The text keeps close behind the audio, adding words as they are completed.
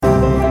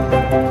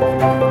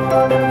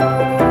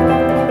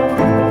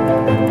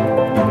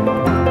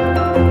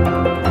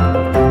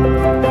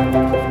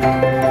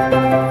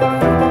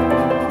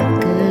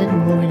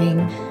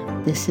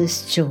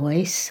is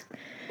Joyce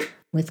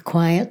with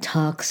Quiet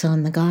Talks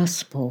on the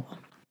Gospel.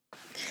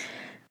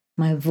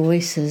 My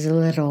voice is a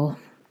little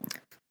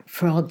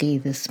froggy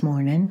this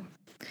morning,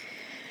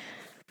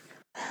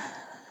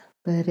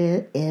 but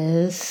it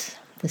is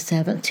the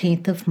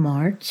 17th of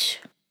March,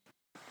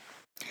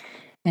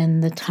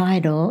 and the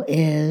title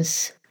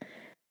is,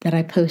 that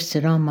I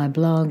posted on my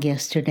blog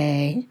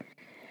yesterday,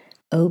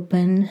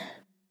 Open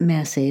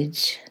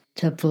Message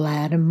to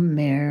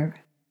Vladimir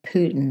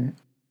Putin.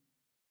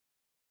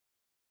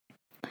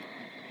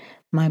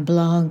 My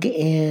blog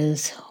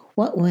is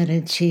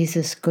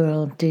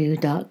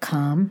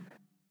whatwouldajjesusgirldo.com.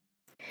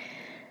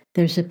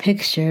 There's a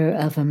picture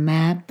of a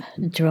map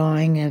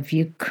drawing of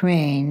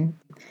Ukraine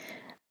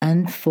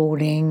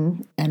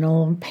unfolding an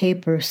old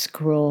paper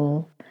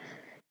scroll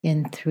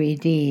in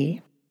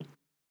 3D.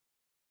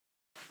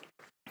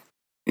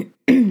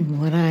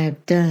 What I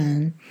have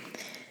done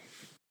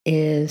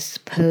is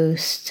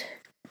post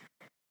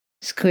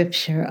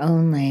scripture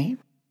only.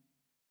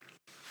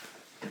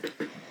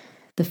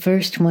 The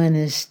first one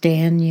is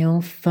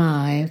Daniel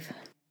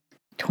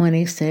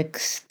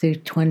 5:26 through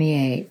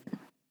 28.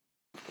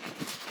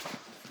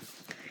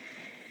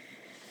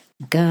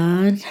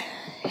 God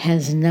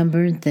has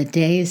numbered the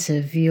days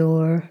of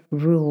your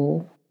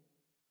rule,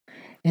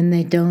 and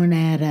they don't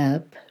add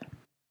up.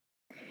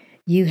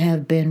 You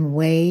have been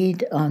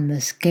weighed on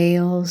the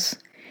scales,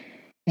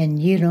 and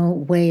you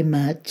don't weigh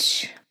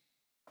much.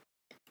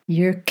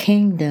 Your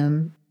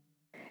kingdom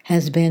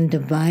has been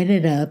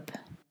divided up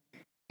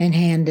and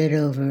handed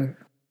over.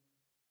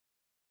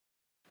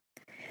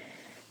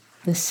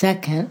 The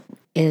second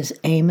is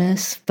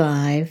Amos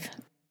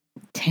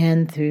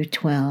 5:10 through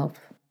 12.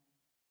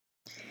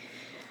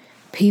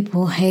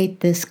 People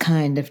hate this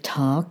kind of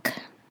talk.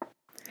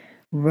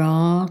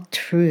 Raw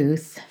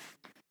truth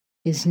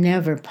is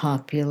never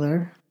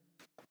popular,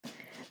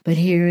 but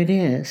here it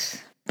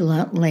is,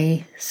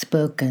 bluntly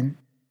spoken.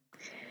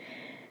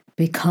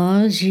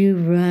 Because you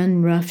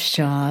run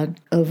roughshod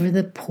over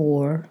the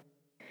poor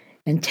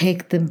and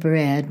take the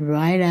bread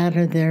right out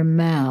of their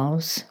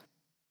mouths,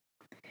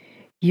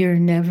 you're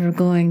never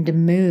going to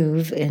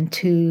move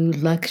into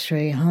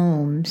luxury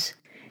homes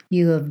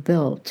you have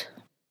built.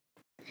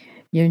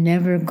 You're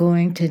never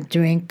going to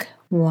drink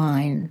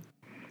wine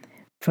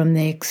from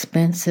the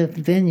expensive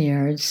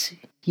vineyards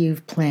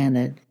you've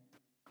planted.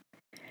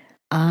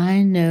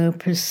 I know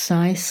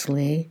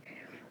precisely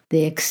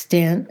the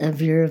extent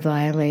of your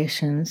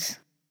violations,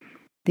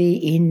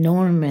 the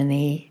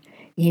enormity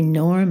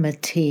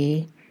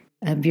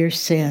of your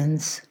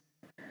sins.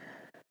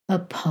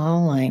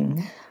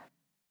 Appalling.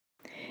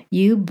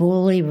 You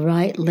bully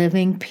right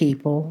living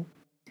people,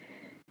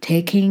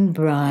 taking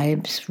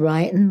bribes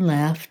right and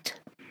left,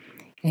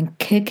 and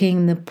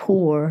kicking the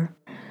poor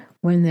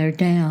when they're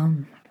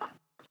down.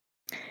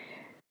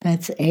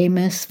 That's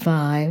Amos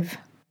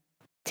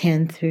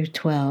 5:10 through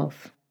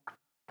 12.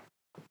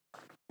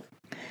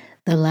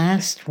 The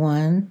last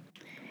one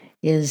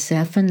is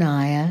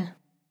Zephaniah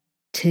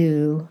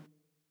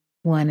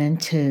 2:1 and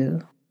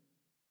 2.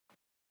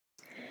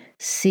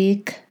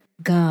 Seek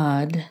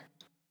God,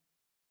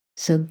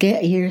 so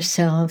get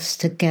yourselves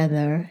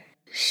together,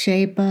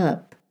 shape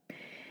up.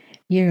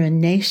 You're a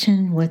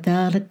nation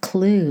without a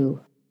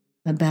clue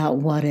about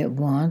what it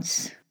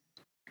wants.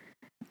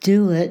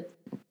 Do it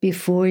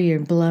before you're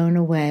blown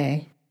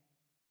away,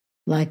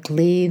 like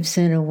leaves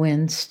in a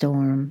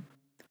windstorm,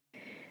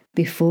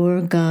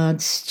 before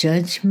God's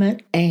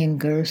judgment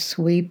anger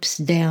sweeps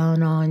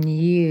down on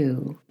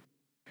you,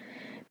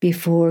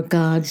 before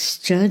God's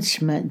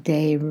judgment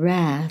day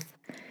wrath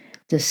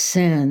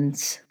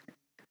descends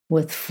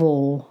with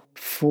full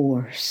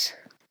force.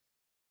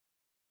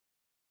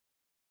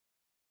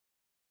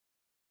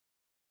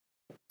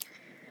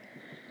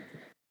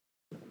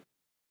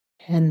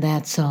 And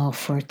that's all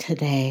for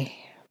today.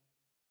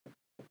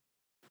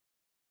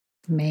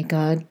 May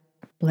God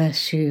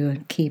bless you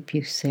and keep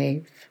you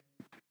safe.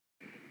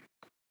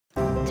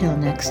 Till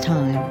next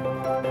time.